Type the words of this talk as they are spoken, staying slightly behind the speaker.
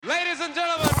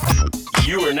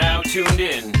You are now tuned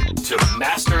in to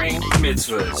Mastering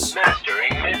Mitzvahs.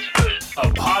 Mastering Mitzvahs. A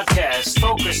podcast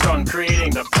focused on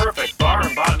creating the perfect bar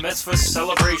and bat mitzvah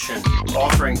celebration,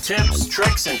 offering tips,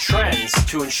 tricks, and trends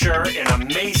to ensure an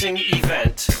amazing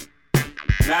event.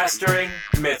 Mastering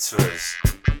Mitzvahs.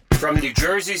 From New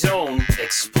Jersey's own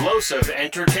Explosive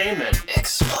Entertainment.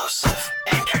 Explosive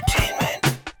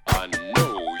Entertainment. I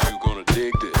know you're gonna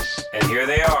dig this. And here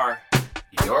they are,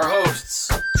 your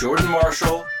hosts, Jordan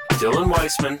Marshall, Dylan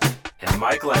Weissman, and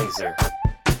Mike Langzer.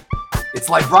 It's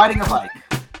like riding a bike.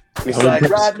 It's like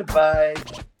riding a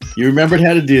bike. You remembered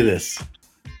how to do this.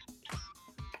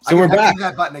 So we're back.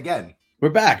 That button again.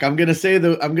 We're back. I'm gonna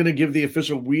give the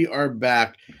official "we are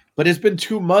back," but it's been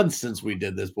 2 months since we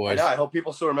did this, boys. I know. I hope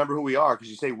people still remember who we are because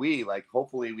you say we. Like,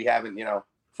 hopefully, we haven't,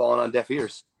 fallen on deaf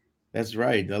ears. That's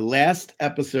right. The last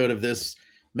episode of this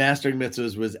Mastering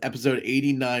Mitzvahs was episode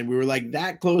 89. We were like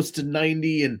that close to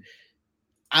 90, and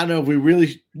I don't know if we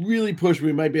really push.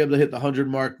 We might be able to hit the 100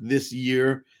 mark this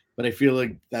year, but I feel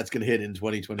like that's going to hit in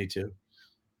 2022.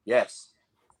 Yes.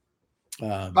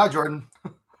 Bye, Jordan.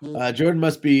 Jordan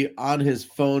must be on his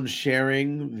phone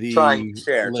sharing the Trying to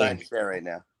share right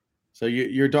now. So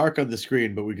you're dark on the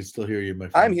screen, but we can still hear you, my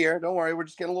friend. I'm here. Don't worry. We're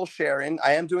just getting a little share in.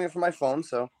 I am doing it from my phone,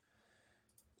 so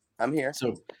I'm here.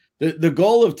 So the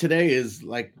goal of today is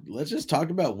let's just talk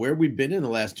about where we've been in the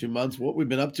last 2 months, what we've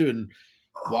been up to, and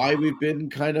why we've been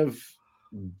kind of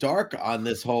dark on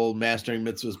this whole Mastering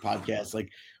Mitzvahs podcast. Like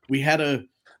we had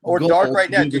dark right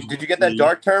now. Did you get that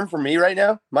dark term from me right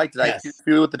now, Mike? Did I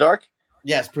feel with the dark?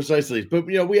 Yes, precisely. But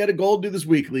we had a goal to do this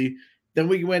weekly. Then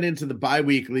we went into the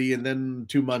bi-weekly, and then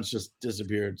 2 months just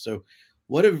disappeared. So,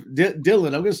 what if Dylan?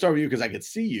 I'm going to start with you because I could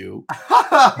see you.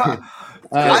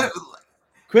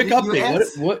 Quick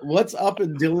update. What's up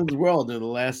in Dylan's world in the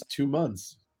last 2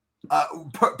 months?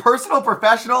 Personal,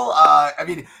 professional. I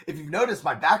mean, if you've noticed,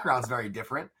 my background's very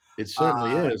different. It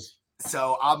certainly is.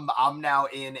 So I'm now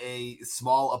in a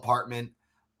small apartment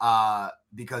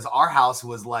because our house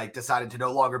was decided to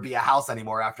no longer be a house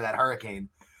anymore after that hurricane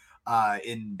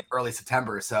in early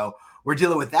September. So we're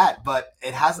dealing with that, but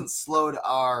it hasn't slowed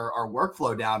our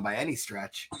workflow down by any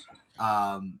stretch.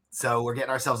 So we're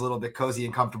getting ourselves a little bit cozy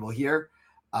and comfortable here.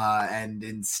 And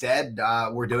instead,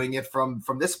 we're doing it from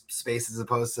this space as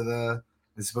opposed to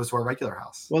our regular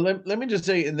house. Well, let me just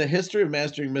say, in the history of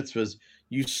Mastering Mitzvahs,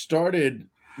 you started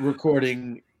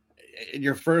recording in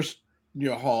your first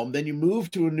home, then you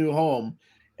moved to a new home,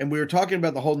 and we were talking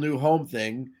about the whole new home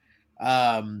thing.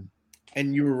 And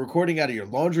you were recording out of your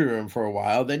laundry room for a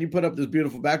while. Then you put up this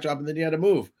beautiful backdrop, and then you had to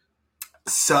move.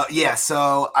 So yeah,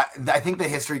 I think the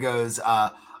history goes.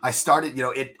 I started,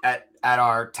 at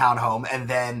our townhome, and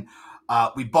then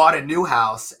we bought a new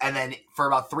house, and then for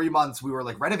about 3 months we were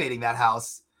renovating that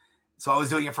house. So I was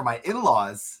doing it for my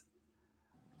in-laws'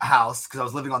 house because I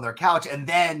was living on their couch, and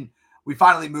then we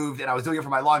finally moved, and I was doing it for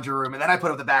my laundry room, and then I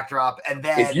put up the backdrop, and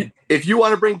then if you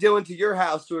want to bring Dylan to your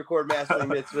house to record Mastering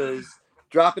Mitzvahs,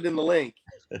 drop it in the link.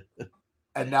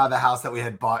 And now the house that we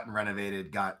had bought and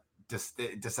renovated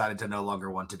decided to no longer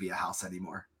want to be a house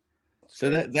anymore. So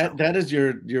that is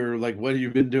your what have you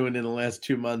been doing in the last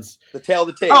 2 months? The tale of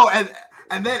the tape. Oh,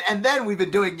 and then we've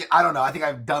been doing, I don't know, I think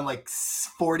I've done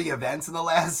 40 events in the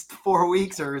last 4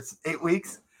 weeks or 8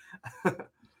 weeks.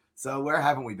 So where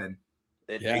haven't we been?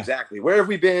 Exactly. Where have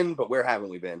we been? But where haven't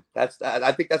we been?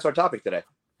 I think that's our topic today.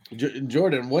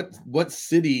 Jordan, what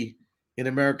city in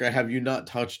America have you not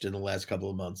touched in the last couple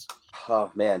of months? Oh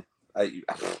man,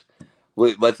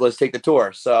 let's take the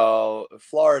tour. So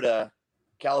Florida,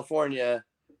 California,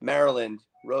 Maryland,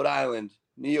 Rhode Island,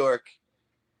 New York.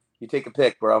 You take a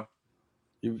pick, bro.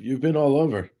 You've been all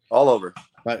over. All over.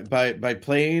 By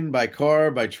plane, by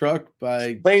car, by truck,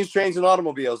 by planes, trains, and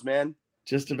automobiles, man.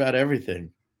 Just about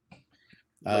everything.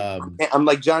 I'm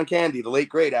like John Candy, the late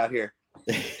great out here.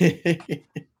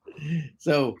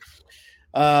 So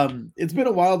it's been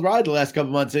a wild ride the last couple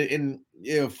of months. And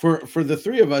for the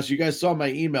three of us, you guys saw my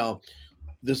email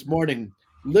this morning.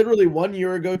 Literally 1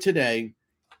 year ago today,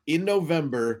 in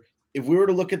November, if we were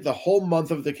to look at the whole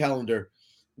month of the calendar,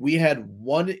 we had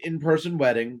one in-person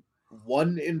wedding,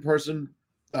 one in-person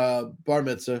bar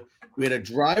mitzvah. We had a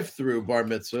drive-through bar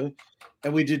mitzvah,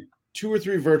 and we did 2 or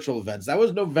 3 virtual events. That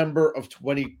was November of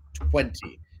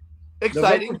 2020.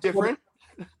 Exciting, different.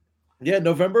 Yeah,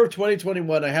 November of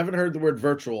 2021. I haven't heard the word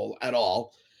virtual at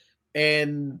all,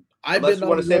 and Unless you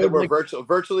want to say that we're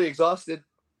virtually exhausted.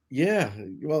 Yeah,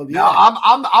 well, yeah. No,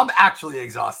 I'm actually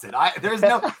exhausted. There's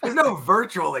no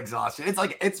virtual exhaustion.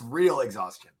 It's real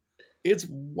exhaustion. It's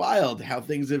wild how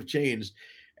things have changed,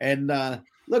 and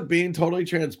look, being totally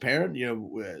transparent,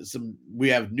 we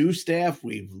have new staff,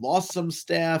 we've lost some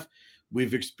staff,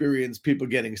 We've experienced people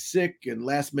getting sick and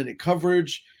last minute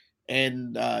coverage.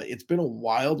 And it's been a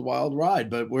wild, wild ride,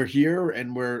 but we're here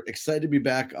and we're excited to be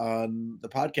back on the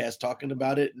podcast talking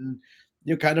about it and,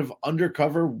 kind of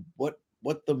undercover what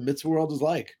the mitzvah world is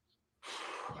like.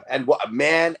 And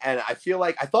man, and I feel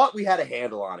like I thought we had a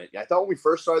handle on it. I thought when we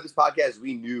first started this podcast,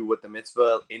 we knew what the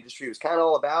mitzvah industry was kind of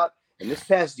all about. And this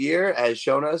past year has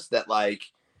shown us that like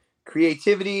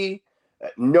creativity,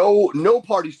 no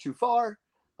party's too far.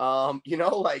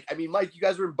 Like, I mean, Mike, you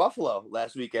guys were in Buffalo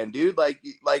last weekend, dude. Like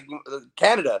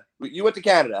Canada. You went to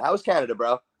Canada. How was Canada,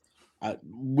 bro?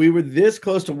 We were this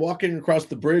close to walking across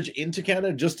the bridge into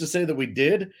Canada just to say that we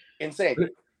did. Insane.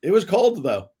 It was cold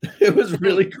though. It was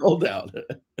really cold out.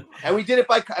 And we did it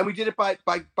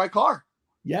by car.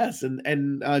 Yes,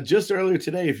 and just earlier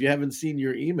today, if you haven't seen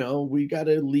your email, we got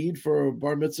a lead for a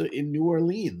bar mitzvah in New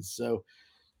Orleans. So,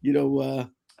 I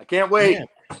can't wait. Man,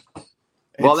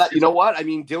 well, you know what? I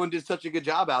mean, Dylan did such a good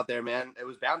job out there, man. It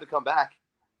was bound to come back.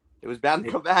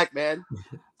 Man.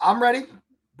 I'm ready.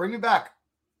 Bring me back.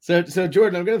 So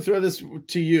Jordan, I'm going to throw this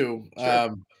to you.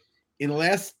 Sure. In the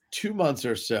last 2 months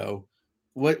or so,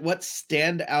 what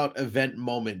standout event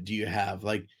moment do you have?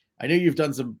 Like, I know you've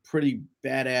done some pretty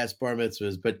badass bar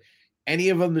mitzvahs, but any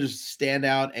of them that just stand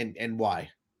out and why?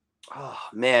 Oh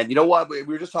man, you know what? We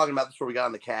were just talking about this before we got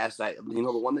on the cast. The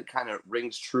one that kind of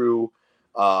rings true,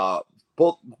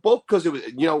 both because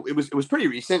it was pretty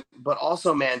recent, but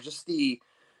also, man, just the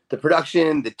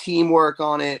production, the teamwork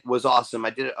on it was awesome.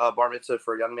 I did a bar mitzvah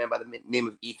for a young man by the name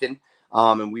of Ethan.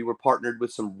 And we were partnered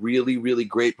with some really, really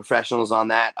great professionals on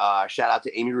that. Shout out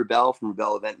to Amy Rubel from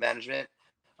Rubel Event Management.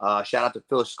 Shout out to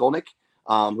Phyllis Skolnick,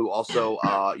 who also,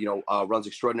 runs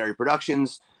Extraordinary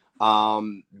Productions.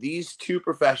 These two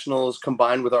professionals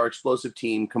combined with our explosive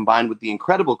team, combined with the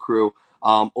incredible crew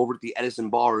over at the Edison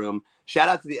Ballroom. Shout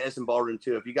out to the Edison Ballroom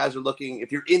too. If you guys are looking,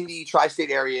 if you're in the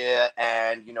tri-state area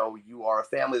and, you are a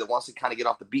family that wants to kind of get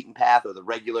off the beaten path or the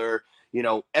regular,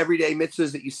 everyday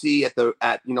mitzvahs that you see at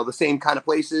the same kind of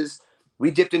places, we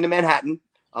dipped into Manhattan.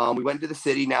 We went to the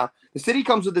city. Now the city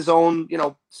comes with its own,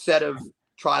 set of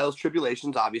trials,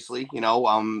 tribulations, obviously,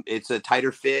 it's a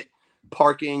tighter fit,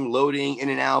 parking, loading in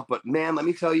and out. But man, let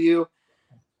me tell you,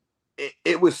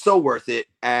 it was so worth it.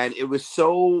 And it was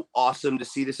so awesome to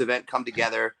see this event come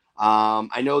together.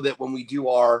 I know that when we do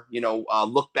our,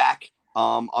 look back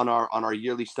on our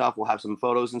yearly stuff, we'll have some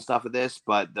photos and stuff of this,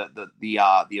 but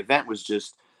the event was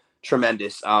just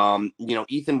tremendous.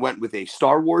 Ethan went with a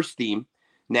Star Wars theme.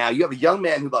 Now you have a young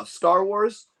man who loves Star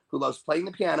Wars, who loves playing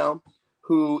the piano,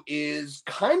 who is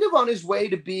kind of on his way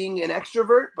to being an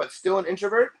extrovert, but still an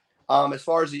introvert, as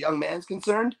far as a young man's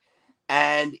concerned.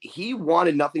 And he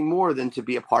wanted nothing more than to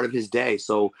be a part of his day.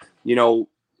 So,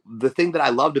 the thing that I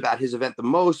loved about his event the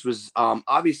most was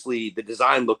obviously the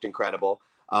design looked incredible.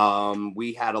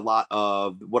 We had a lot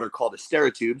of what are called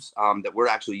Asteratubes that we're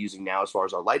actually using now as far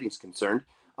as our lighting is concerned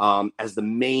as the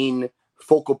main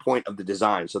focal point of the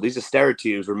design. So these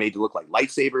Asteratubes were made to look like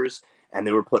lightsabers, and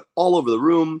they were put all over the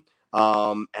room,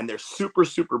 and they're super,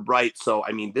 super bright. So,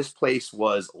 I mean, this place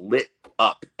was lit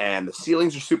up, and the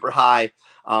ceilings are super high.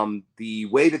 The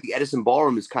way that the Edison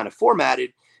Ballroom is kind of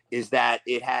formatted is that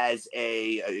it has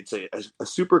a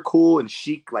super cool and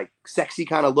chic, like sexy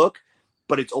kind of look,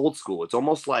 but it's old school. It's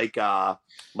almost like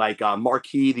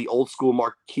Marquee, the old school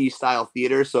Marquee style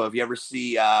theater. So if you ever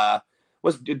see,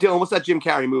 what's that Jim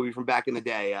Carrey movie from back in the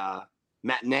day?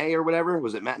 Matinee or whatever?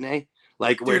 Was it Matinee?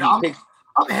 Like where Dude,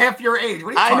 I'm half your age. What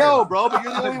are you I talking know, about? bro, but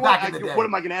you're the only one. What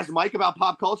am I gonna ask Mike about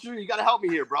pop culture? You gotta help me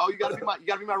here, bro. You gotta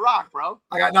be my rock, bro.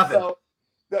 I got nothing.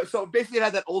 So basically it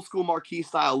had that old school Marquee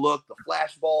style look, the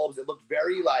flash bulbs. It looked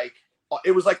very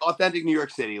it was like authentic New York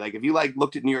City. Like if you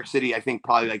looked at New York City, I think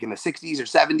probably like in the 60s or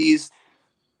 70s,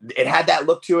 it had that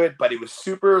look to it, but it was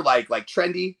super like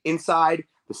trendy inside.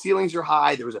 The ceilings are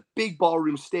high. There was a big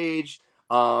ballroom stage.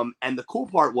 And the cool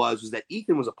part was that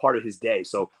Ethan was a part of his day.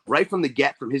 So right from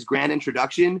his grand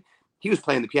introduction, he was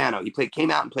playing the piano. He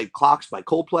came out and played Clocks by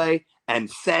Coldplay and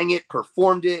sang it,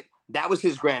 performed it. That was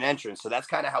his grand entrance. So that's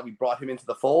kind of how we brought him into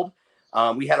the fold.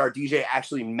 We had our DJ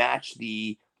actually match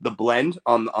the blend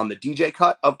on the DJ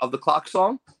cut of the Clock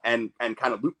song and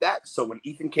kind of loop that. So when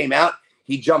Ethan came out,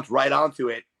 he jumped right onto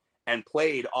it and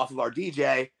played off of our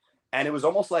DJ. And it was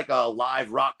almost like a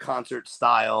live rock concert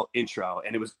style intro.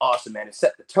 And it was awesome, man. It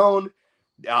set the tone.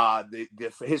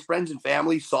 His friends and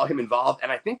family saw him involved.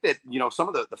 And I think that, some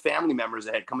of the family members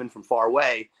that had come in from far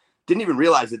away didn't even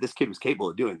realize that this kid was capable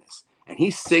of doing this. And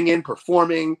he's singing,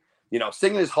 performing,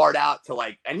 singing his heart out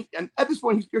to and at this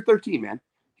point, you're 13, man.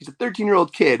 He's a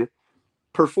 13-year-old kid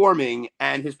performing,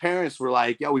 and his parents were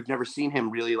like, yo, we've never seen him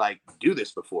really like do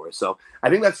this before. So I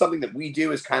think that's something that we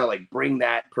do, is kind of like bring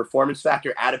that performance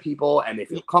factor out of people, and they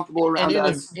feel comfortable around and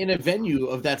us. in a venue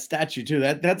of that statue too.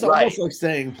 That's Right. almost like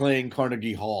saying playing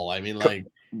Carnegie Hall. I mean, like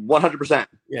 100%.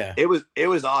 yeah. It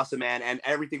was awesome, man. And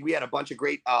everything, we had a bunch of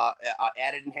great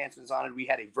added enhancements on it. We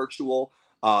had a virtual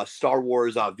Star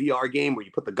Wars VR game where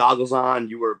you put the goggles on,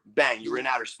 you were in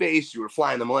outer space, you were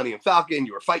flying the Millennium Falcon,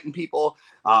 you were fighting people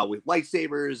with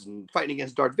lightsabers and fighting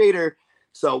against Darth Vader.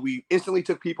 So we instantly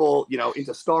took people,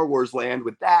 into Star Wars land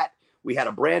with that. We had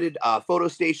a branded photo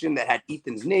station that had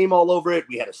Ethan's name all over it.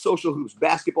 We had a social hoops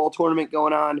basketball tournament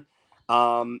going on.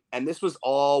 And this was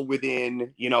all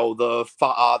within,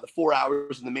 the 4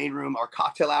 hours in the main room. Our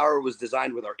cocktail hour was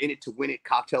designed with our In It to Win It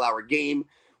cocktail hour game,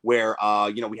 where,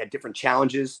 we had different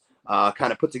challenges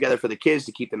kind of put together for the kids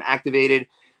to keep them activated.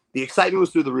 The excitement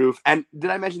was through the roof. And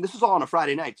did I mention this was all on a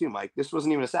Friday night too, Mike? This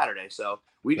wasn't even a Saturday. So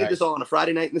we did this all on a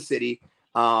Friday night in the city.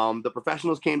 The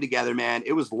professionals came together, man.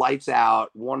 It was lights out.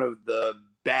 One of the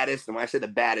baddest, and when I say the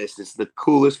baddest, it's the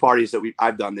coolest parties that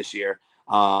I've done this year.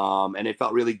 And it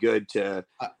felt really good to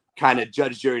kind of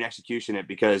judge, jury, and execution it,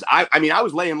 because I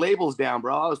was laying labels down,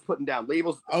 bro. I was putting down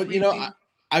labels. Oh,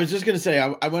 I was just going to say,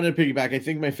 I wanted to piggyback. I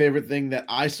think my favorite thing that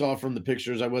I saw from the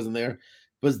pictures, I wasn't there,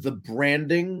 was the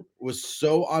branding was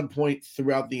so on point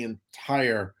throughout the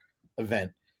entire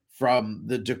event, from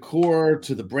the decor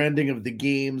to the branding of the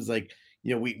games. Like,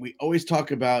 we always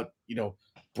talk about,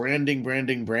 branding,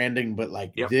 but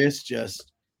like this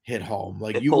just hit home.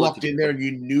 Like you walked in there and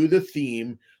you knew the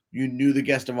theme, you knew the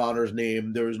guest of honor's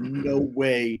name. There was no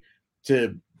way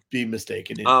to be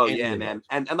mistaken. Yeah, man.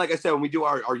 And like I said, when we do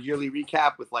our yearly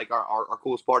recap with like our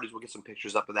coolest parties, we'll get some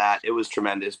pictures up of that. It was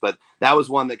tremendous, but that was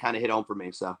one that kind of hit home for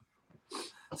me. So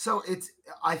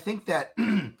I think that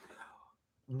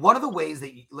one of the ways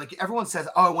that like everyone says,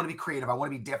 oh, I want to be creative, I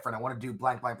want to be different, I want to do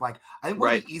blank. I think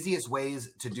one of the easiest ways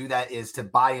to do that is to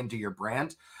buy into your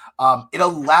brand. It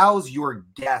allows your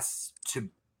guests to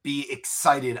be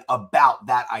excited about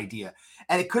that idea.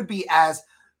 And it could be as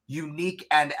unique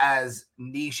and as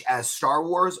niche as Star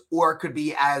Wars, or it could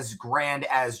be as grand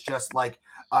as just like,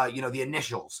 the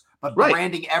initials. But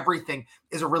branding everything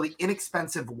is a really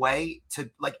inexpensive way to,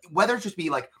 like, whether it just be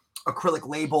like acrylic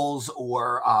labels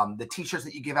or the t-shirts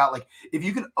that you give out. Like, if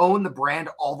you can own the brand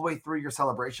all the way through your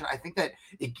celebration, I think that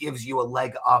it gives you a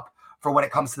leg up for when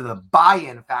it comes to the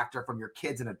buy-in factor from your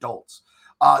kids and adults.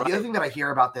 The other thing that I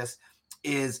hear about this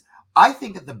is, I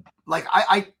think that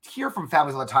I hear from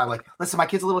families all the time, like, listen, my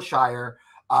kid's a little shyer.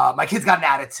 My kid's got an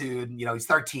attitude, he's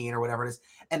 13 or whatever it is.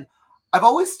 And I've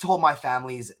always told my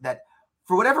families that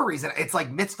for whatever reason, it's like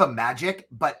mitzvah magic,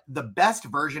 but the best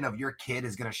version of your kid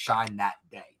is going to shine that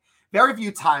day. Very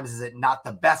few times is it not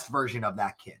the best version of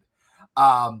that kid.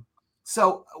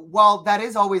 So while that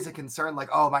is always a concern, like,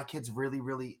 oh, my kid's really,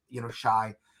 really,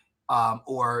 shy,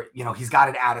 or, he's got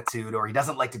an attitude, or he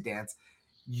doesn't like to dance,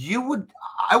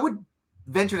 I would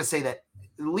venture to say that,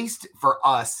 at least for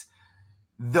us,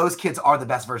 those kids are the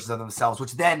best versions of themselves,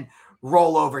 which then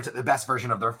roll over to the best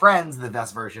version of their friends, the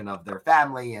best version of their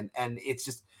family. And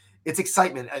it's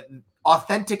excitement.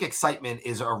 Authentic excitement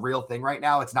is a real thing right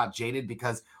now. It's not jaded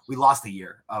because we lost a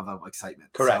year of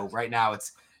excitement. Correct. So right now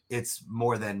it's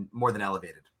more than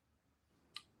elevated.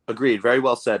 Agreed. Very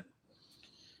well said.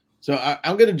 So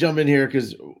I'm going to jump in here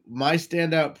because my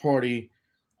standout party,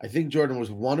 I think, Jordan,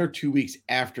 was 1 or 2 weeks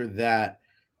after that,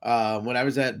 when I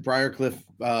was at Briarcliff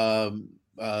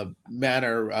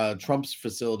Manor, Trump's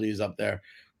facilities up there.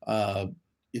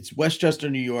 It's Westchester,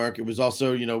 New York. It was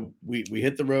also, we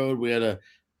hit the road. We had a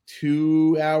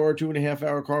 2.5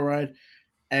 hour car ride.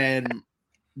 And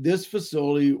this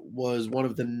facility was one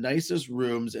of the nicest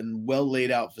rooms and well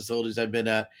laid out facilities I've been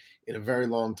at in a very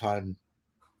long time.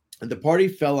 And the party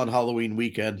fell on Halloween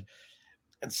weekend.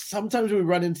 And sometimes we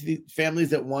run into the families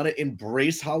that want to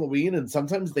embrace Halloween, and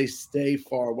sometimes they stay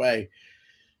far away.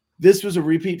 This was a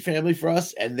repeat family for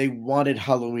us, and they wanted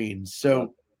Halloween.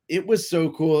 So it was so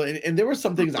cool. And there were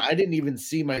some things I didn't even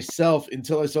see myself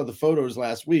until I saw the photos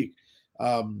last week.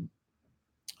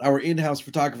 Our in-house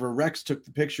photographer, Rex, took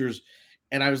the pictures,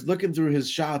 and I was looking through his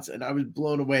shots, and I was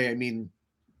blown away. I mean,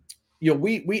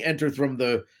 we enter from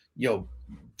the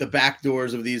back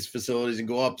doors of these facilities and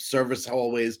go up service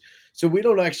hallways. So we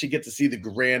don't actually get to see the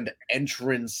grand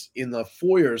entrance in the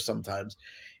foyer sometimes.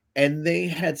 And they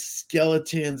had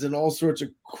skeletons and all sorts of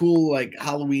cool, like,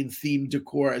 Halloween themed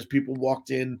decor as people walked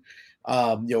in,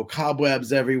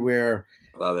 cobwebs everywhere.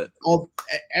 Love it.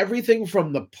 Everything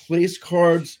from the place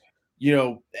cards,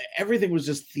 everything was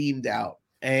just themed out.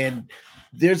 And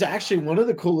there's actually one of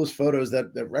the coolest photos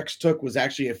that Rex took was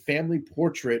actually a family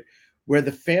portrait where the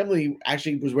family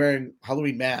actually was wearing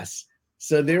Halloween masks.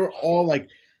 So they were all like,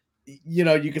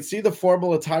 you could see the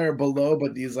formal attire below,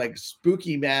 but these like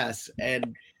spooky masks,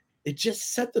 and it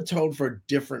just set the tone for a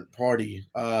different party.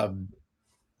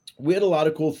 We had a lot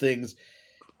of cool things,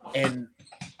 and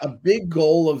a big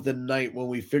goal of the night when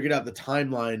we figured out the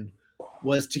timeline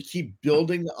was to keep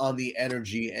building on the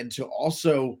energy and to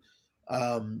also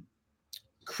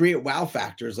create wow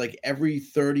factors. Like every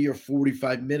 30 or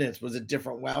 45 minutes was a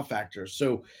different wow factor.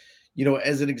 So,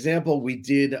 as an example, we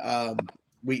did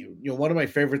one of my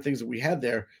favorite things that we had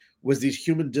there was these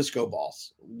human disco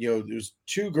balls. There's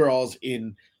two girls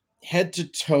in head to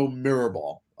toe mirror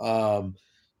ball.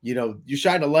 You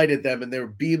shine a light at them and there were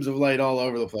beams of light all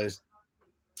over the place.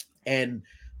 And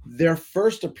their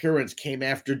first appearance came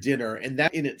after dinner, and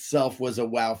that in itself was a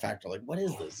wow factor. Like, what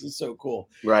is this? This is so cool.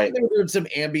 Right. And they were doing some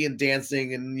ambient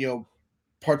dancing and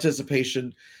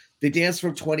participation. They danced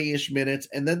for 20-ish minutes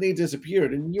and then they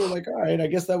disappeared. And you were like, all right, I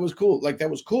guess that was cool. Like,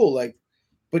 that was cool. Like,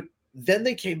 but then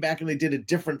they came back and they did a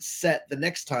different set the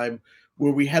next time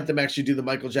where we had them actually do the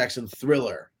Michael Jackson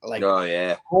Thriller. Like, oh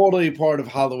yeah, totally part of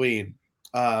Halloween.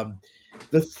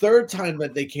 The third time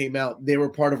that they came out, they were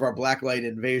part of our Blacklight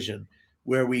Invasion,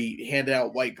 where we handed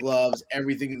out white gloves.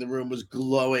 Everything in the room was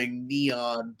glowing,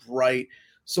 neon, bright.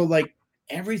 So like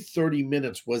every 30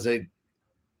 minutes was a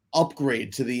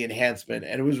upgrade to the enhancement,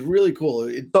 and it was really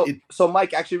cool. So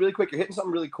Mike, actually really quick, you're hitting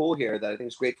something really cool here that I think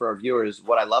is great for our viewers.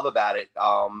 What I love about it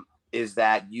is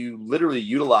that you literally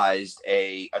utilized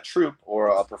a troupe or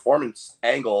a performance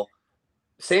angle,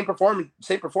 same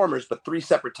performers, but 3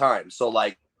 separate times. So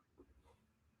like,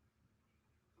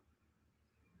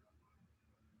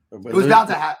 it was bound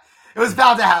to happen. It was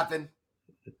bound to happen.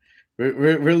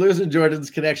 We're losing Jordan's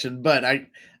connection, but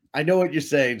I know what you're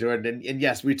saying, Jordan. And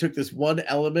yes, we took this one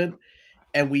element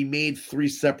and we made 3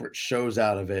 separate shows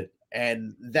out of it,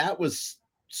 and that was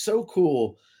so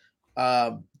cool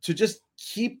to just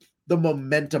keep the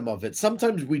momentum of it.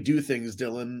 Sometimes we do things,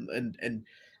 Dylan, and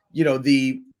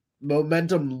the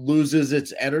momentum loses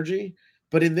its energy,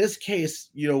 but in this case,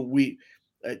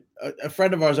 a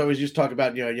friend of ours always used to talk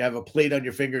about, you have a plate on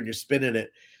your finger and you're spinning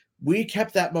it. We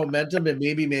kept that momentum and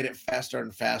maybe made it faster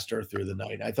and faster through the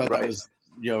night. I thought that was,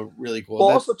 really cool. Well,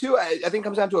 also too, I think it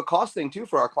comes down to a cost thing too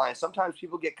for our clients. Sometimes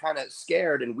people get kind of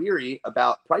scared and weary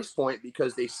about price point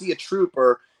because they see a troupe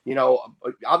or,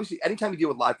 obviously anytime you deal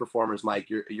with live performers, Mike,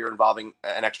 you're involving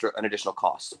an additional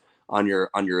cost on your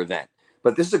event.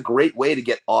 But this is a great way to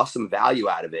get awesome value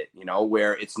out of it,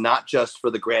 where it's not just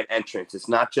for the grand entrance. It's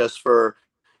not just for,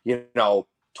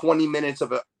 20 minutes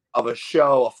of a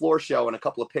show, a floor show, and a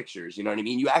couple of pictures. You know what I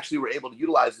mean? You actually were able to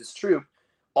utilize this troupe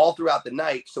all throughout the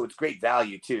night, so it's great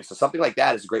value too. So something like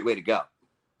that is a great way to go.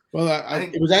 Well, I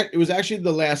think it was actually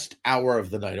the last hour of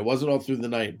the night. It wasn't all through the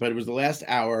night, but it was the last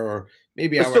hour or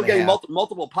maybe hour. Still getting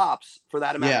multiple pops for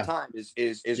that amount of time is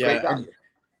great value.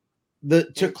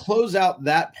 To close out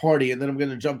that party, and then I'm going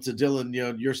to jump to Dylan,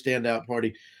 your standout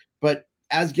party. But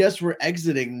as guests were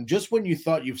exiting, just when you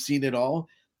thought you've seen it all,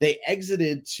 they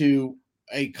exited to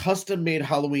a custom-made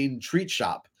Halloween treat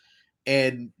shop,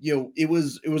 and it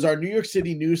was our New York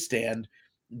City newsstand,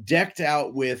 decked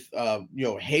out with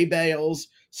hay bales,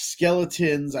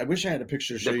 skeletons. I wish I had a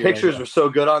picture to show you. The pictures were so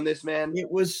good on this, man.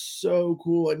 It was so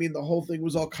cool. I mean, the whole thing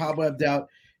was all cobwebbed out.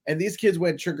 And these kids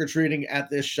went trick-or-treating at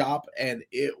this shop, and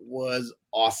it was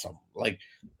awesome. Like,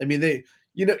 I mean, they,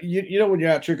 when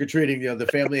you're out trick-or-treating, the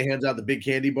family hands out the big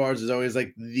candy bars is always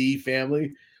like the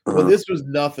family. Well, this was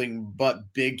nothing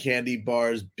but big candy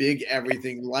bars, big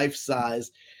everything, life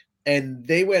size. And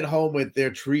they went home with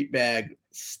their treat bag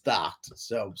stocked.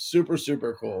 So super,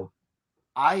 super cool.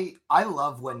 I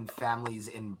love when families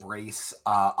embrace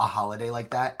a holiday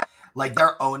like that. Like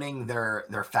they're owning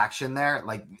their faction there.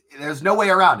 Like there's no way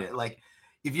around it. Like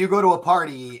if you go to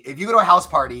a house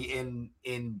party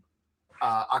in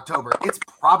October, it's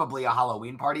probably a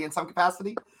Halloween party in some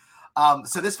capacity.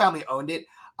 So this family owned it.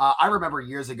 I remember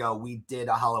years ago we did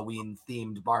a Halloween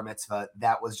themed bar mitzvah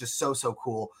that was just so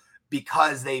cool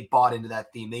because they bought into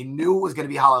that theme. They knew it was going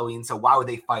to be Halloween, so why would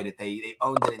they fight it? They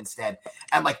owned it instead.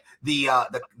 And like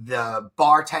the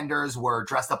bartenders were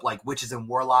dressed up like witches and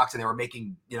warlocks, and they were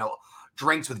making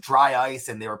drinks with dry ice,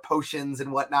 and there were potions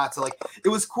and whatnot. So like it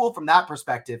was cool from that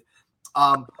perspective.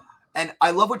 And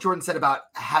I love what Jordan said about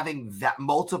having that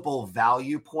multiple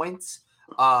value points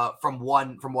from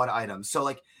one item. So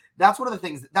like that's one of the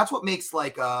things. That's what makes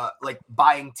like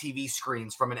buying TV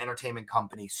screens from an entertainment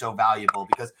company so valuable,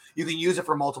 because you can use it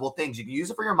for multiple things. You can use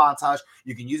it for your montage.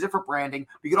 You can use it for branding.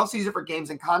 You can also use it for games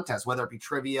and contests, whether it be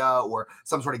trivia or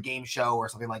some sort of game show or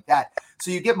something like that.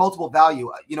 So you get multiple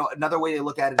value. Another way to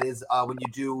look at it is when you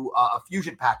do a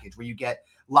fusion package where you get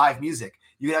live music.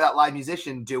 You have that live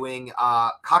musician doing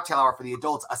cocktail hour for the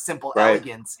adults, a simple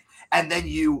elegance, and then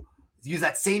you use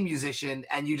that same musician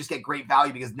and you just get great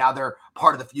value because now they're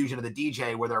part of the fusion of the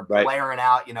DJ where they're blaring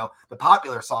out, the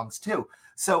popular songs too.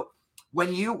 So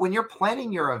when you're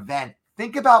planning your event,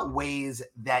 think about ways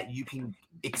that you can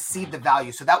exceed the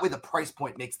value. So that way the price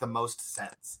point makes the most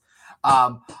sense.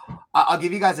 I'll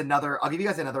give you guys another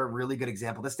really good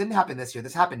example. This didn't happen this year.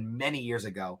 This happened many years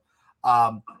ago.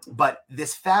 But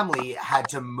this family had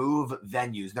to move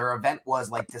venues. Their event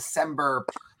was like December,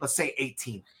 let's say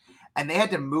 18th. And they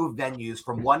had to move venues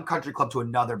from one country club to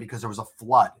another because there was a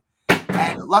flood.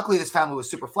 And luckily this family was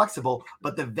super flexible,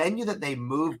 but the venue that they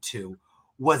moved to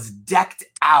was decked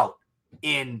out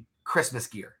in Christmas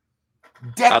gear.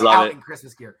 In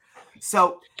Christmas gear.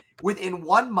 So within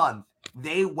 1 month,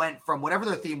 they went from whatever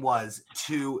their theme was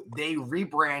to they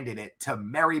rebranded it to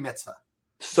Merry Mitzvah.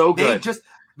 So good.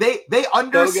 They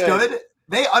understood. So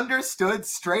they understood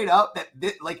straight up that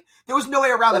there was no way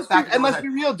around the fact. It must be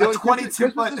real. Doing 22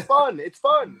 Christmas is fun. It's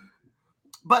fun.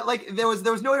 But there was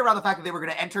no way around the fact that they were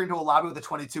going to enter into a lobby with a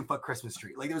 22-foot Christmas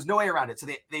tree. There was no way around it. So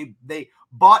they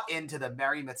bought into the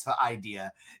Merry Mitzvah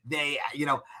idea. They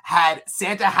had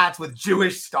Santa hats with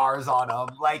Jewish stars on them.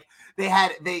 They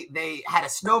had a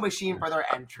snow machine for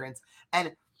their entrance.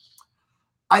 And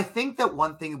I think that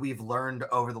one thing we've learned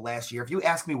over the last year, if you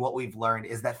ask me what we've learned,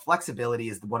 is that flexibility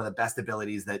is one of the best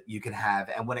abilities that you can have.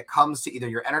 And when it comes to either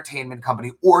your entertainment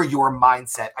company or your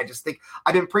mindset, I just think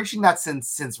I've been preaching that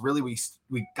since really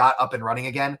we got up and running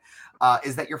again,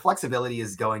 is that your flexibility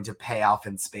is going to pay off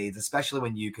in spades, especially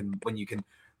when you can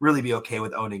really be okay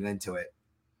with owning into it.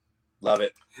 Love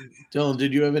it. Dylan,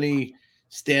 did you have any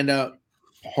standout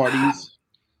parties?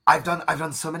 I've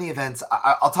done so many events.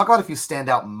 I'll talk about a few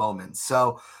standout moments.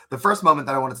 So the first moment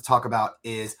that I wanted to talk about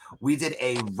is we did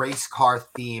a race car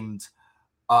themed,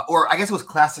 or I guess it was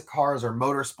classic cars or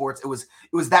motorsports. It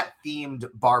was that themed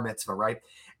bar mitzvah, right?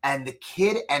 And the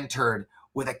kid entered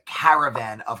with a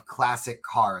caravan of classic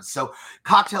cars. So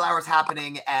cocktail hour was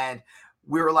happening, and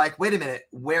we were like, wait a minute,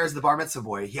 where's the bar mitzvah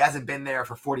boy? He hasn't been there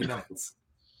for 40 minutes.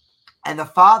 And the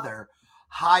father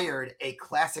hired a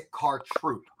classic car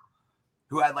troupe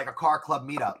who had a car club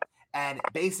meetup and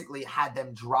basically had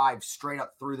them drive straight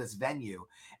up through this venue.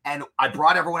 And I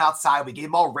brought everyone outside. We gave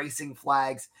them all racing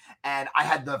flags. And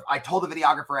I told the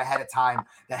videographer ahead of time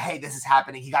that, hey, this is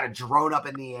happening. He got a drone up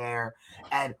in the air.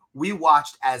 And we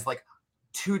watched as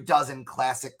 24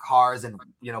 classic cars and,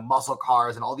 muscle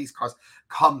cars and all these cars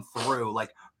come through,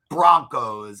 like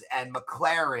Broncos and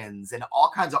McLarens and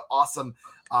all kinds of awesome,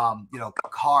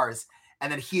 cars.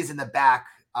 And then he's in the back,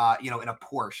 in a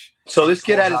Porsche. So this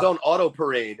kid had his own auto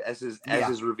parade as his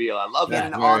reveal. I love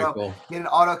that. He had an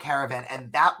auto caravan,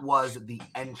 and that was the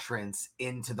entrance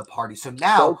into the party. So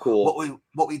now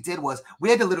what we did was we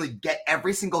had to literally get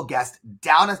every single guest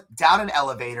down an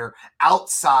elevator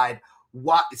outside,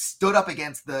 stood up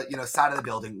against the side of the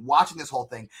building, watching this whole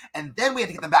thing, and then we had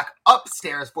to get them back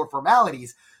upstairs for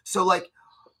formalities. So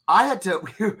I had to.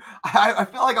 I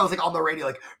felt like I was on the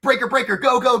radio, breaker,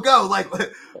 go,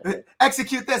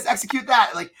 execute this, execute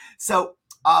that. So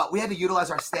we had to utilize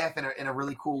our staff in a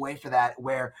really cool way for that.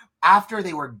 Where after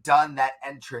they were done that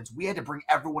entrance, we had to bring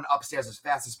everyone upstairs as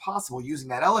fast as possible using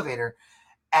that elevator.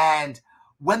 And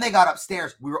when they got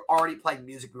upstairs, we were already playing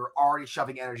music. We were already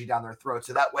shoving energy down their throats.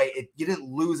 So that way, you didn't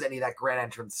lose any of that grand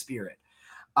entrance spirit.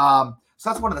 So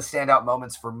that's one of the standout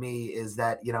moments for me. Is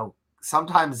that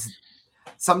sometimes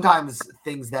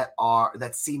things that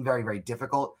seem very, very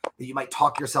difficult that you might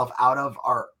talk yourself out of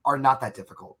are not that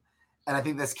difficult. And I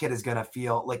think this kid is going to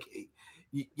feel like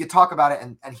you talk about it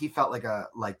and he felt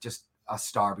like just a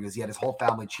star because he had his whole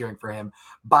family cheering for him,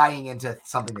 buying into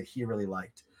something that he really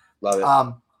liked. Love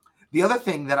it. The other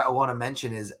thing that I want to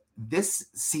mention is this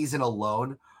season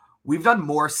alone, we've done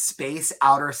more space,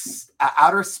 outer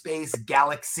space,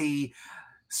 galaxy,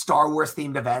 Star Wars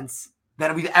themed events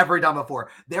than we've ever done before.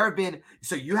 There have been,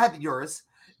 so you had yours.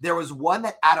 There was one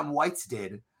that Adam White's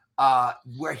did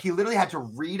where he literally had to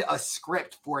read a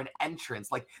script for an entrance.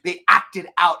 They acted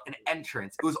out an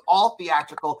entrance. It was all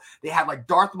theatrical. They had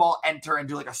Darth Maul enter and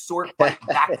do a sword fight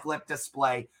backflip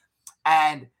display.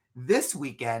 And this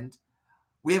weekend,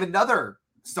 we have another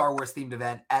Star Wars themed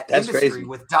event at That's Industry crazy.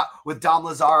 with Dom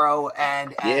Lazaro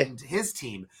and his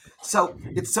team. So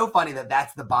it's so funny that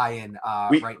that's the buy-in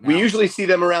right now. We usually see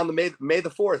them around the May the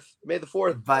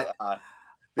 4th, but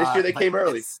this year they came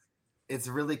early. It's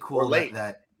really cool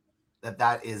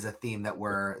that is a theme that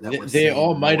we're they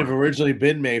all might have originally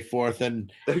been May 4th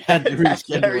and had to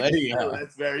reschedule anyhow.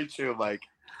 That's very true, Mike.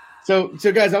 So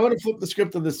guys, I want to flip the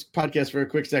script on this podcast for a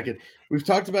quick second. We've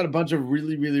talked about a bunch of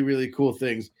really, really, really cool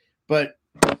things, but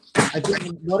I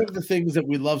think one of the things that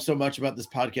we love so much about this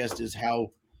podcast is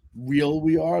how real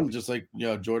we are. Just like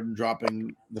Jordan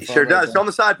dropping the Sure does. Show him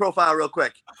the side profile real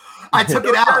quick. I took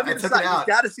it out. You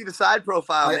got to see the side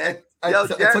profile, man. I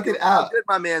took it out. How good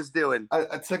my man's doing.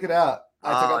 I took it out.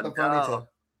 I took out the ponytail.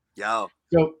 Yo.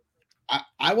 So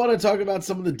I want to talk about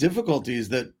some of the difficulties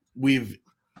that we've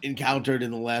encountered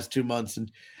in the last 2 months,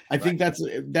 and I think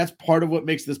that's part of what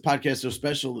makes this podcast so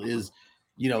special is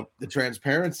the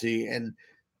transparency. And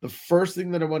the first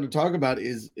thing that I want to talk about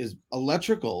is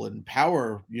electrical and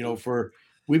power.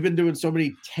 We've been doing so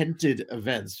many tented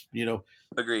events.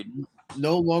 Agreed.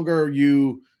 No longer are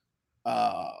you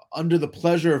under the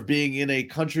pleasure of being in a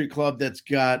country club that's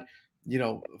got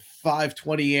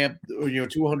 520 amp or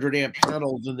 200 amp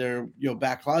panels in their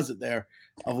back closet there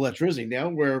of electricity. Now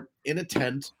we're in a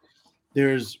tent.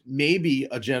 There's maybe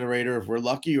a generator if we're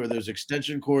lucky, or there's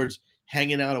extension cords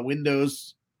hanging out of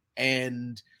windows,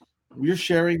 and we're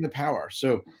sharing the power.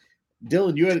 So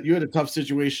Dylan, you had a tough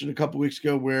situation a couple weeks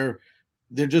ago where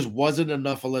there just wasn't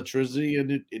enough electricity,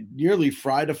 and it nearly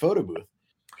fried a photo booth.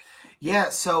 Yeah,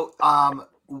 so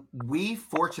we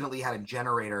fortunately had a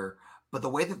generator, but the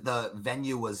way that the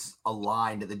venue was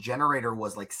aligned, the generator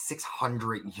was like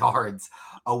 600 yards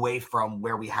away from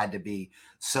where we had to be.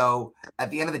 So at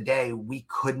the end of the day, we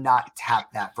could not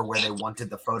tap that for where they wanted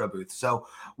the photo booth. So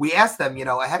we asked them,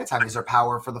 ahead of time, is there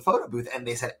power for the photo booth? And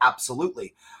they said,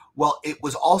 absolutely. Well, it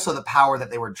was also the power that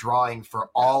they were drawing for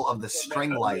all of the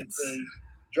string lights.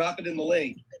 Drop it in the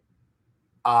link.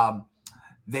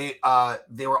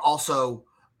 They were also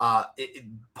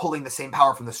pulling the same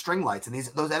power from the string lights, and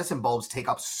those Edison bulbs take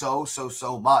up so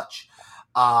much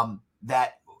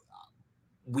that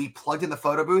we plugged in the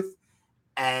photo booth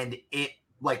and it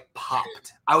like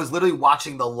popped. I was literally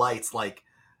watching the lights like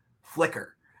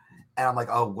flicker, and I'm like,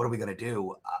 oh, what are we gonna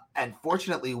do? And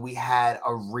fortunately, we had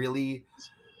a really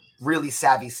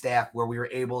savvy staff where we were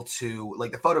able to,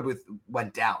 like, the photo booth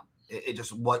went down. It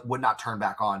just would not turn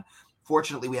back on.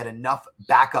 Fortunately, we had enough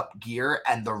backup gear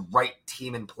and the right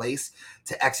team in place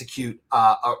to execute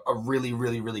a really,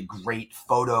 really, really great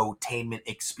phototainment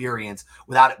experience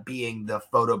without it being the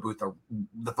photo booth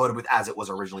as it was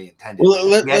originally intended. Well,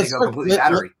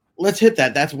 let's hit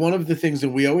that. That's one of the things that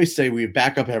we always say: we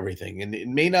back up everything, and it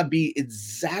may not be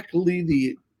exactly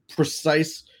the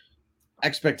precise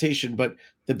expectation, but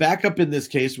the backup in this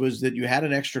case was that you had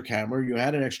an extra camera, you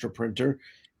had an extra printer,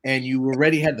 and you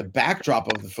already had the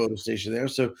backdrop of the photo station there.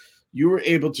 So you were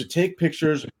able to take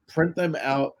pictures, print them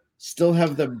out, still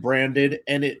have them branded.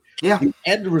 And the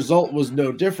end result was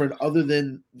no different, other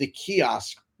than the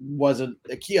kiosk wasn't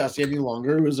a kiosk any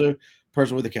longer. It was a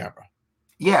person with a camera.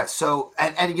 Yeah. So,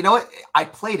 and you know what? I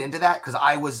played into that because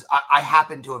I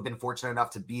happened to have been fortunate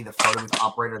enough to be the photo booth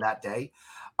operator that day.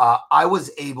 I was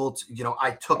able to,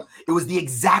 it was the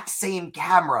exact same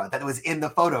camera that was in the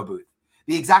photo booth.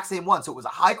 The exact same one. So it was a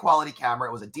high quality camera.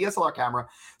 It was a DSLR camera.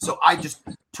 So I just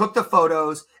took the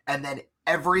photos, and then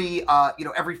every 5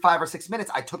 or 6 minutes,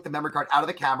 I took the memory card out of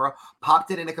the camera, popped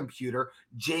it in a computer.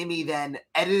 Jamie then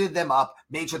edited them up,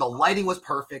 made sure the lighting was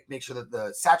perfect, make sure that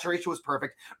the saturation was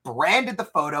perfect, branded the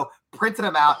photo, printed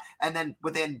them out. And then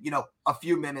within, a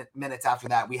few minutes after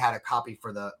that, we had a copy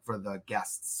for the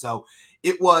guests. So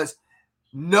it was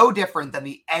no different than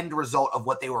the end result of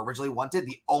what they were originally wanted.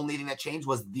 The only thing that changed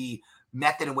was the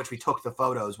method in which we took the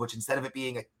photos, which instead of it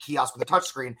being a kiosk with a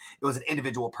touchscreen, it was an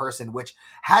individual person, which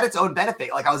had its own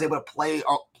benefit. Like, I was able to play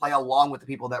along with the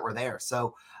people that were there.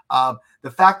 So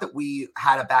the fact that we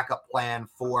had a backup plan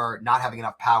for not having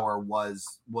enough power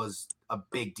was a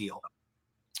big deal.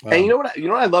 And you know what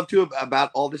I love too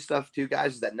about all this stuff too,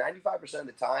 guys, is that 95% of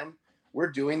the time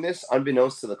we're doing this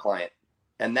unbeknownst to the client.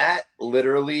 And that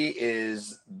literally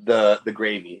is the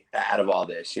gravy out of all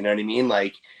this. You know what I mean?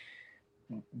 Like,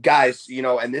 guys,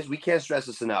 and this, we can't stress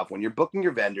this enough. When you're booking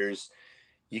your vendors,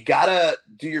 you gotta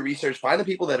do your research, find the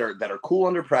people that are cool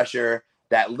under pressure,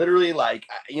 that literally, like,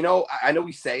 I know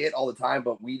we say it all the time,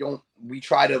 but we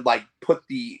try to, like, put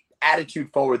the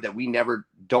attitude forward that we never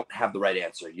don't have the right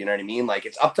answer. You know what I mean? Like,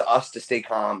 it's up to us to stay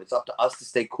calm. It's up to us to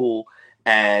stay cool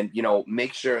and,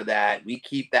 make sure that we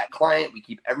keep that client, we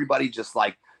keep everybody just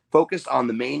like focused on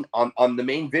the main on the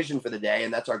main vision for the day,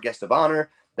 and that's our guest of honor.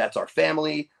 That's our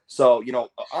family. So,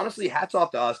 honestly, hats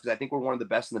off to us because I think we're one of the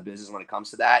best in the business when it comes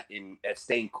to that and at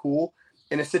staying cool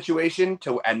in a situation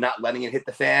and not letting it hit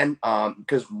the fan.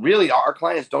 Because really, our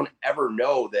clients don't ever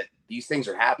know that these things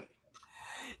are happening.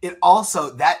 It also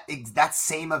that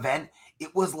same event,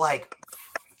 it was like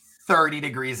 30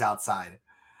 degrees outside,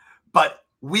 but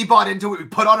we bought into it. We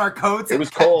put on our coats. It was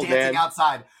cold, man.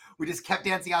 Outside. We just kept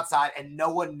dancing outside, and no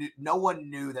one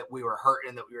knew that we were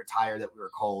hurting, that we were tired, that we were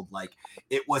cold. Like,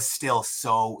 it was still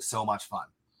so much fun.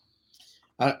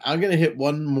 I'm gonna hit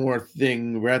one more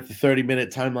thing. We're at the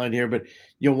 30-minute timeline here, but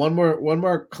one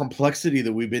more complexity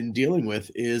that we've been dealing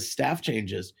with is staff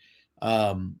changes.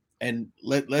 And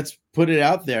let's put it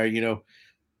out there.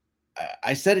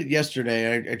 I said it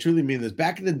yesterday. I truly mean this.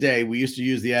 Back in the day, we used to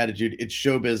use the attitude, it's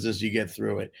show business, you get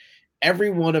through it.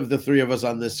 Every one of the three of us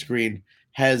on this screen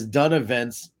has done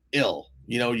events ill.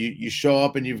 You show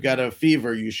up and you've got a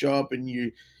fever. You show up and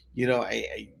you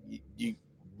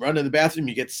run in the bathroom,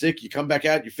 you get sick, you come back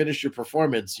out, you finish your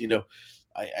performance.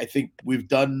 I think we've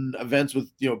done events with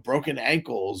broken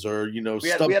ankles or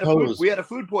stubbed toes. We had a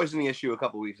food poisoning issue a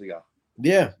couple of weeks ago.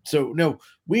 Yeah. So no,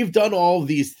 we've done all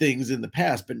these things in the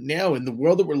past, but now in the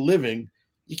world that we're living,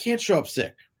 you can't show up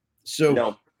sick.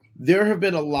 So there have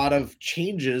been a lot of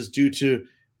changes due to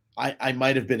I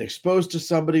might have been exposed to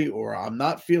somebody or I'm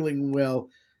not feeling well.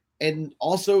 And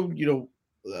also,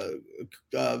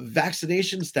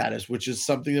 vaccination status, which is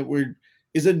something that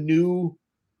is a new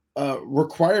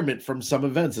requirement from some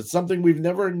events. It's something we've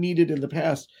never needed in the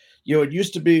past. It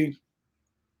used to be,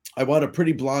 I want a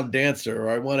pretty blonde dancer or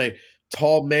I want a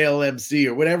tall male MC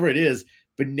or whatever it is.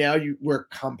 But now we're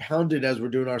compounded as we're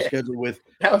doing our schedule with.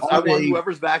 I want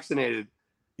whoever's vaccinated.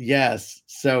 Yes.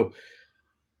 So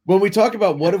when we talk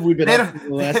about what have we been up to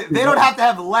the last they don't have to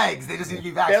have legs. They just need to be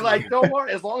vaccinated. They're like, don't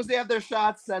worry. As long as they have their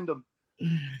shots, send them.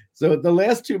 So the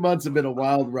last 2 months have been a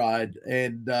wild ride.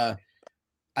 And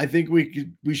I think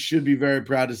we should be very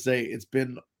proud to say it's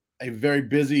been a very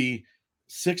busy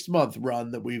 6-month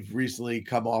run that we've recently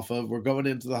come off of. We're going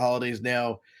into the holidays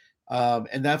now.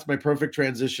 And that's my perfect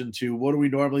transition to what do we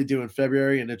normally do in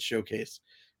February, and it's Showcase.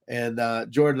 And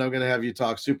Jordan, I'm going to have you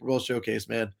talk Super Bowl Showcase,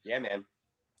 man. Yeah, man.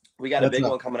 We got a big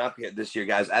one coming up here this year,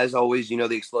 guys. As always,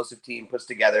 the Explosive team puts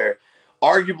together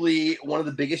arguably one of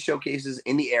the biggest showcases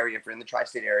in the area, in the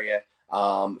tri-state area,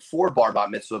 for Bar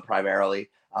Bat Mitzvah primarily.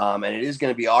 And it is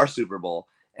going to be our Super Bowl.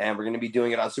 And we're going to be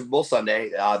doing it on Super Bowl Sunday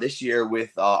this year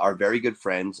with our very good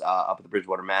friends up at the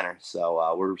Bridgewater Manor.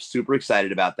 So we're super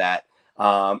excited about that.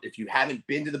 If you haven't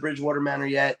been to the Bridgewater Manor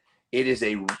yet, it is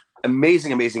a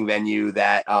amazing venue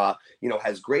that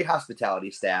has great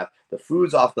hospitality staff. The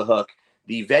food's off the hook.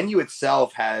 The venue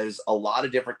itself has a lot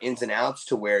of different ins and outs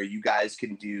to where you guys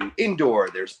can do indoor.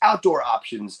 There's outdoor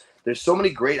options. There's so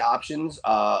many great options,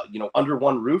 under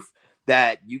one roof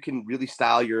that you can really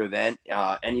style your event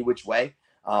any which way.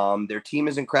 Their team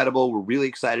is incredible. We're really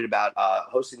excited about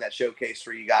hosting that showcase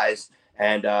for you guys.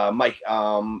 And Mike,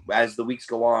 as the weeks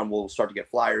go on, we'll start to get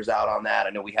flyers out on that. I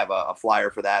know we have a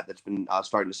flyer for that's been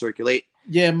starting to circulate.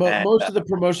 Yeah, most of the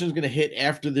promotion is going to hit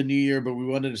after the new year, but we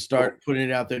wanted to start putting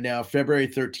it out there now. February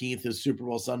 13th is Super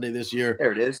Bowl Sunday this year.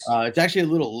 There it is. It's actually a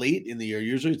little late in the year.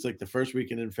 Usually it's like the first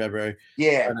weekend in February.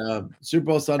 Yeah. But, Super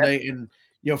Bowl Sunday. And,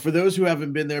 for those who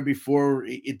haven't been there before,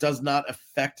 it does not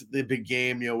affect the big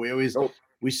game.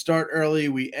 We start early,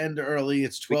 we end early.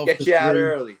 It's 12 we get you out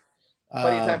early.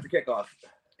 Plenty of time for kickoff.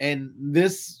 And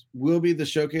this will be the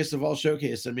showcase of all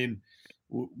showcase. I mean,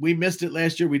 we missed it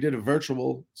last year. We did a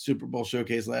virtual Super Bowl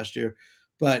Showcase last year,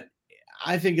 but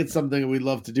I think it's something we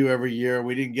love to do every year.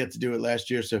 We didn't get to do it last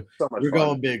year, so we're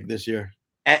going big this year.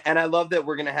 And I love that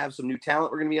we're going to have some new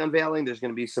talent we're going to be unveiling. There's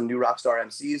going to be some new rock star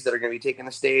MCs that are going to be taking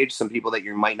the stage, some people that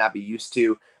you might not be used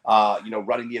to,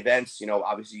 running the events.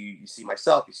 Obviously you see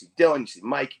myself, you see Dylan, you see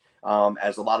Mike,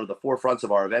 as a lot of the forefronts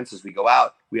of our events as we go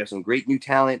out. We have some great new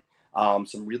talent,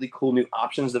 some really cool new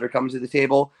options that are coming to the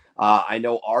table. I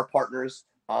know our partners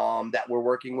that we're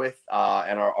working with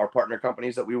and our partner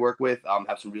companies that we work with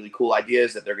have some really cool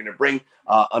ideas that they're going to bring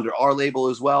under our label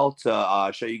as well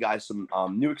to show you guys some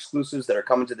new exclusives that are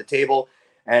coming to the table.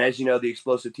 And as you know, the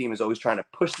Explosive team is always trying to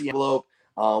push the envelope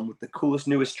with the coolest,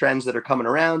 newest trends that are coming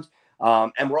around.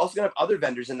 And we're also going to have other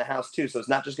vendors in the house too. So it's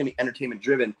not just going to be entertainment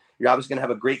driven. You're obviously going to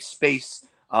have a great space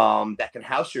that can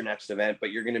house your next event,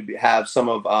 but you're going to have some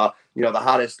of, the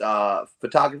hottest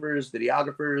photographers,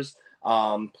 videographers,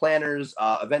 planners,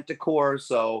 event decor.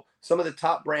 So some of the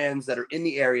top brands that are in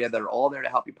the area that are all there to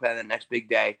help you plan the next big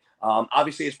day.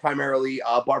 Obviously it's primarily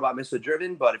Bar Bat Mitzvah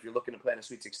driven, but if you're looking to plan a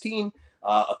Sweet 16,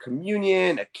 a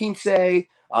communion, a quince,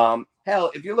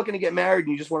 Hell, if you're looking to get married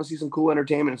and you just want to see some cool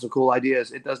entertainment and some cool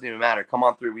ideas, it doesn't even matter. Come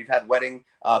on through. We've had wedding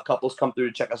couples come through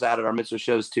to check us out at our mitzvah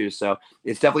shows too. So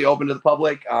it's definitely open to the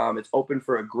public. It's open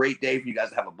for a great day for you guys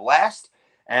to have a blast.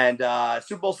 And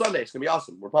Super Bowl Sunday, it's going to be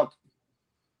awesome. We're pumped.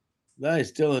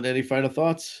 Nice. Dylan, any final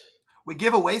thoughts? We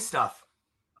give away stuff.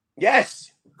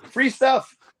 Yes. Free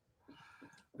stuff.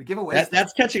 We give away stuff.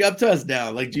 That's catching up to us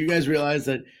now. Like, do you guys realize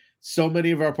that so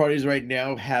many of our parties right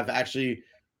now have actually,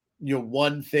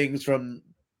 won things from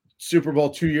Super Bowl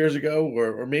 2 years ago,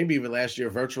 or maybe even last year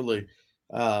virtually.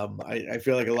 I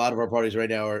feel like a lot of our parties right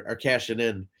now are cashing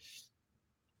in.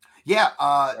 Yeah.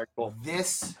 Very cool.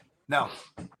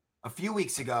 A few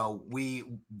weeks ago, we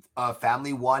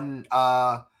family won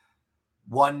a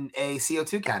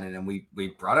CO2 cannon, and we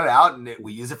brought it out, and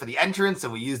we used it for the entrance,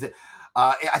 and we used it.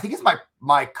 I think it's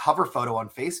my cover photo on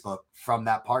Facebook from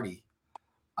that party.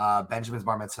 Benjamin's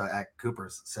bar mitzvah at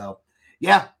Cooper's. So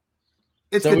yeah.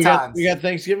 It's good times. We got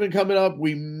Thanksgiving coming up.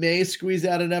 We may squeeze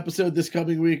out an episode this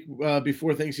coming week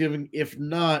before Thanksgiving. If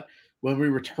not, when we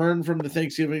return from the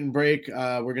Thanksgiving break,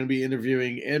 we're going to be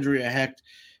interviewing Andrea Hecht,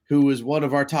 who was one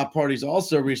of our top parties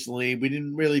also recently. We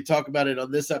didn't really talk about it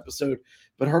on this episode,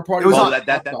 but her party was on we're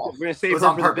going to save her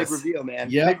for the big reveal, man.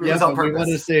 Yep, we want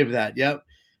to save that. Yep.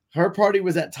 Her party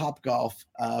was at Top Golf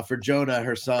for Jonah,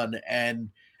 her son, and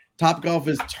Top Golf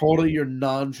is totally your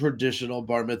non-traditional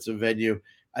bar mitzvah venue.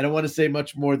 I don't want to say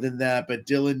much more than that, but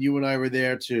Dylan, you and I were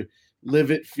there to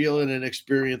live it, feel it, and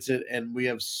experience it. And we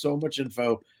have so much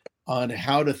info on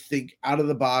how to think out of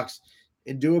the box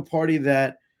and do a party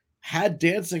that had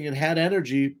dancing and had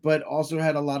energy, but also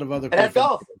had a lot of other. And had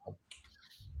golf.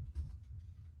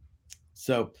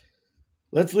 So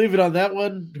let's leave it on that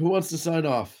one. Who wants to sign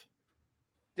off?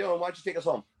 Dylan, why don't you take us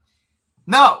home?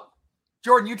 No.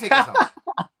 Jordan, you take us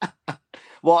home.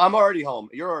 Well, I'm already home.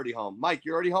 You're already home. Mike,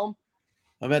 you're already home?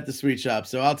 I'm at the sweet shop,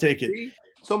 so I'll take it. See?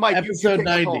 So, Mike, episode you take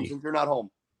 90. us home since you're not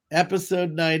home.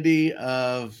 Episode 90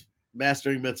 of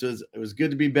Mastering Mitzvahs. It was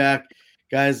good to be back.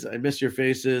 Guys, I miss your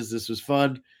faces. This was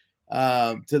fun.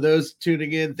 To those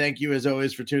tuning in, thank you as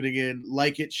always for tuning in.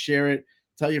 Like it, share it,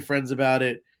 tell your friends about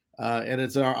it. And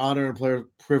it's our honor and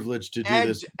privilege to do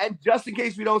this. And just in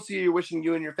case we don't see you, wishing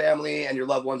you and your family and your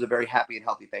loved ones a very happy and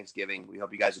healthy Thanksgiving. We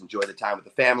hope you guys enjoy the time with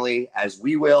the family, as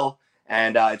we will.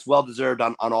 And it's well-deserved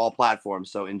on all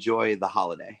platforms. So enjoy the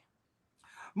holiday.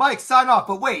 Mike, sign off.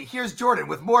 But wait, here's Jordan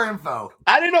with more info.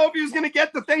 I didn't know if he was going to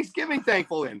get the Thanksgiving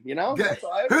thankful in,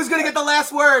 Who's going to get the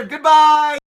last word?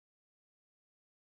 Goodbye.